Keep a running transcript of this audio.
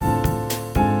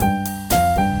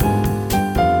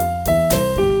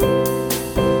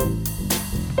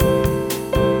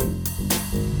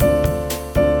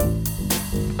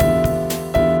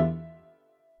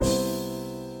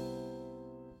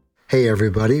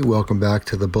everybody. Welcome back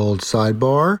to the Bold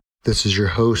Sidebar. This is your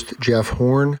host, Jeff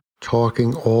Horn,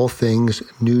 talking all things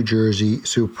New Jersey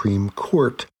Supreme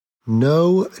Court.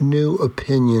 No new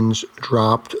opinions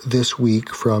dropped this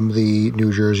week from the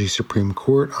New Jersey Supreme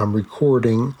Court. I'm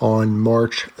recording on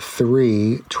March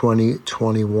 3,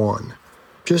 2021.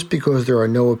 Just because there are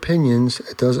no opinions,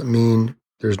 it doesn't mean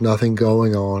there's nothing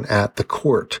going on at the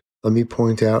court. Let me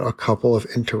point out a couple of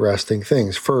interesting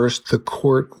things. First, the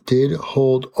court did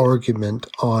hold argument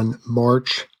on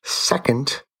March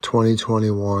 2nd,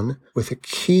 2021, with a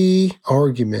key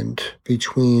argument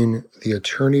between the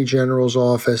Attorney General's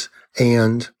office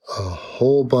and a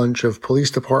whole bunch of police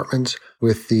departments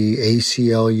with the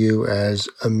ACLU as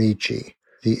amici.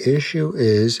 The issue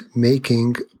is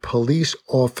making police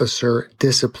officer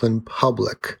discipline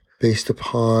public. Based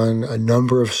upon a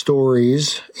number of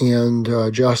stories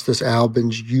and Justice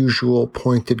Albin's usual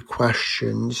pointed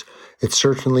questions, it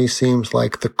certainly seems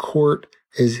like the court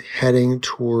is heading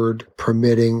toward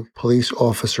permitting police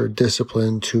officer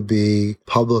discipline to be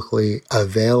publicly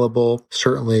available.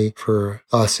 Certainly for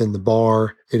us in the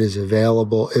bar, it is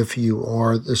available if you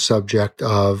are the subject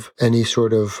of any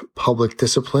sort of public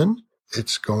discipline.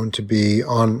 It's going to be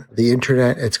on the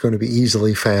internet. It's going to be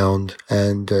easily found.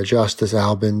 And Justice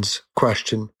Albin's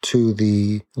question to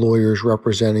the lawyers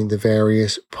representing the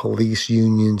various police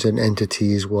unions and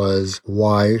entities was,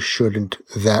 why shouldn't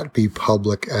that be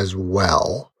public as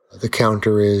well? The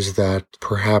counter is that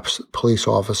perhaps police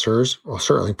officers, well,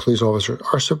 certainly police officers,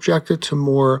 are subjected to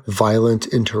more violent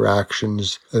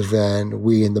interactions than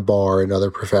we in the bar and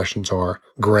other professions are.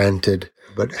 Granted,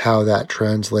 but how that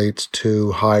translates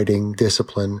to hiding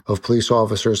discipline of police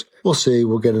officers, we'll see.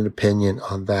 We'll get an opinion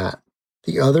on that.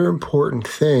 The other important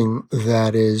thing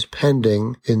that is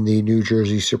pending in the New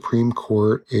Jersey Supreme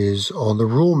Court is on the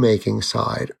rulemaking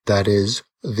side. That is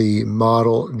the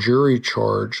model jury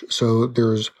charge. So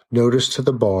there's notice to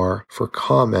the bar for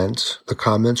comments. The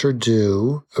comments are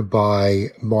due by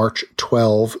March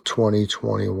 12,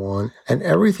 2021, and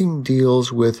everything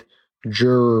deals with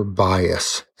juror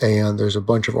bias. And there's a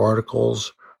bunch of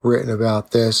articles written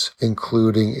about this,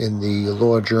 including in the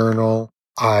Law Journal.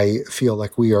 I feel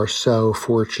like we are so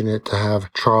fortunate to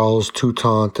have Charles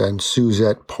Toutant and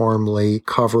Suzette Parmley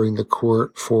covering the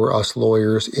court for us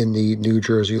lawyers in the New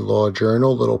Jersey Law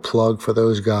Journal. Little plug for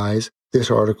those guys.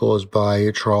 This article is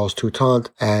by Charles Toutant,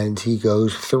 and he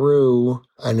goes through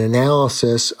an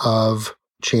analysis of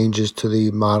changes to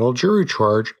the model jury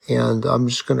charge. And I'm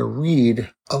just going to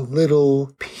read a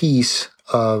little piece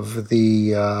of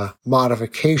the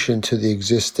modification to the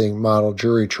existing model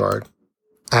jury charge.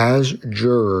 As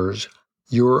jurors,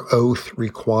 your oath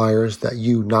requires that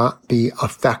you not be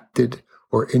affected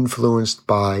or influenced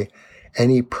by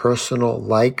any personal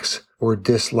likes or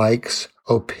dislikes,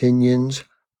 opinions,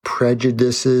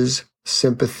 prejudices,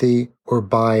 sympathy, or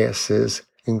biases,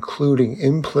 including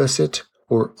implicit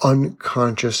or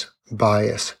unconscious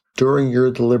bias. During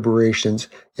your deliberations,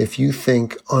 if you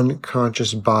think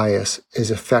unconscious bias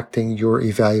is affecting your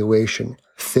evaluation,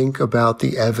 think about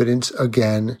the evidence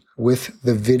again with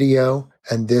the video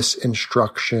and this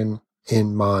instruction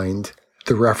in mind.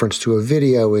 The reference to a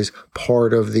video is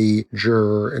part of the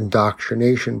juror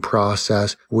indoctrination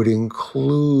process, would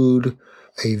include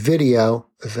a video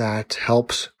that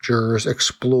helps jurors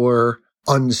explore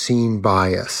unseen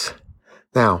bias.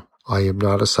 Now, I am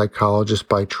not a psychologist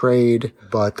by trade,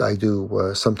 but I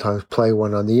do sometimes play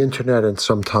one on the internet, and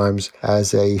sometimes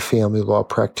as a family law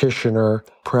practitioner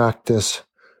practice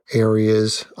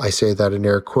areas, I say that in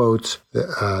air quotes,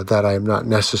 that I am not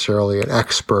necessarily an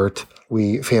expert.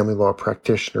 We family law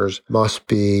practitioners must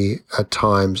be at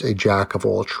times a jack of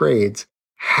all trades.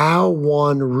 How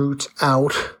one roots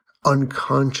out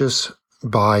unconscious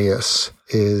bias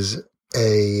is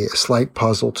a slight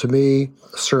puzzle to me.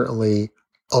 Certainly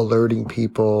alerting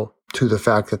people to the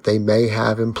fact that they may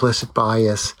have implicit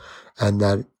bias and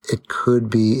that it could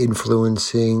be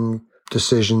influencing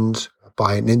decisions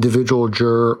by an individual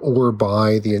juror or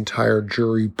by the entire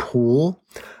jury pool,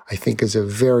 I think is a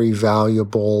very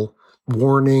valuable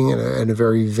warning and a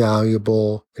very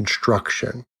valuable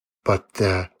instruction. But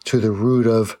to the root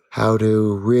of how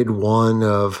to rid one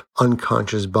of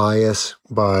unconscious bias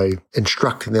by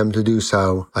instructing them to do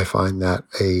so, I find that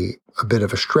a bit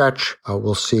of a stretch.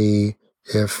 We'll see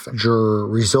if juror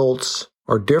results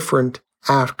are different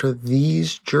after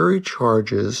these jury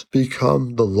charges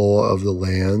become the law of the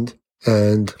land.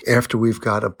 And after we've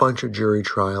got a bunch of jury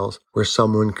trials where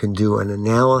someone can do an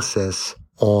analysis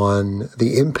on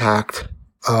the impact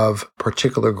of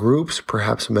particular groups,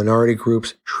 perhaps minority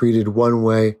groups, treated one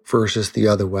way versus the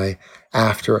other way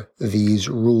after these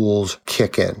rules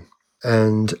kick in.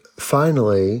 And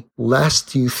finally,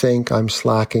 lest you think I'm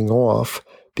slacking off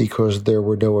because there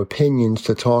were no opinions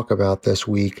to talk about this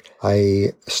week,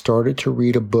 I started to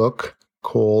read a book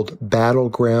called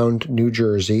Battleground New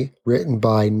Jersey, written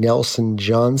by Nelson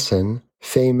Johnson,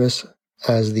 famous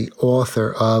as the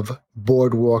author of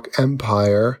Boardwalk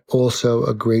Empire, also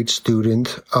a great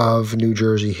student of New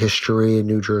Jersey history and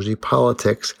New Jersey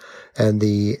politics. And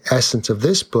the essence of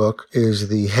this book is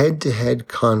the head-to-head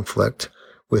conflict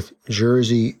with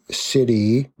Jersey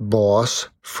City boss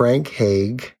Frank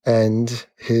Hague and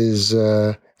his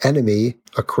enemy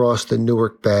across the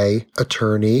Newark Bay,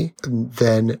 attorney,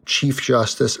 then Chief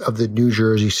Justice of the New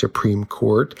Jersey Supreme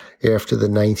Court after the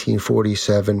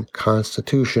 1947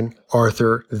 Constitution,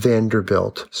 Arthur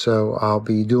Vanderbilt. So I'll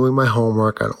be doing my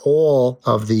homework on all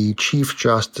of the Chief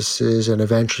Justices and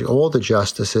eventually all the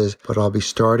justices, but I'll be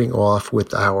starting off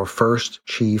with our first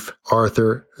Chief,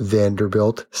 Arthur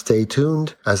Vanderbilt. Stay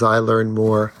tuned. As I learn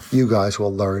more, you guys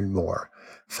will learn more.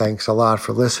 Thanks a lot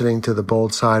for listening to the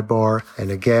Bold Sidebar.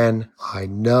 And again, I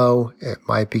know it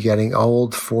might be getting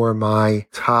old for my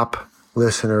top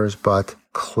listeners, but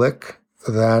click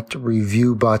that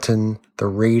review button. The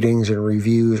ratings and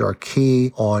reviews are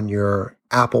key on your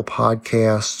Apple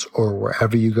Podcasts or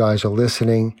wherever you guys are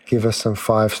listening. Give us some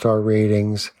 5-star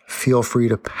ratings. Feel free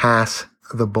to pass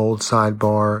the Bold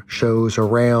Sidebar shows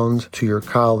around to your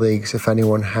colleagues. If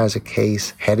anyone has a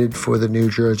case headed for the New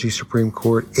Jersey Supreme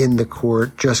Court, in the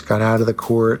court, just got out of the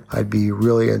court, I'd be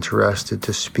really interested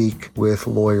to speak with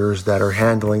lawyers that are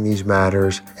handling these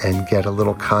matters and get a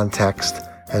little context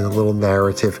and a little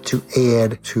narrative to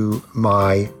add to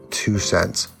my 2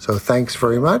 cents. So thanks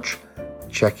very much.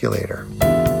 Check you later.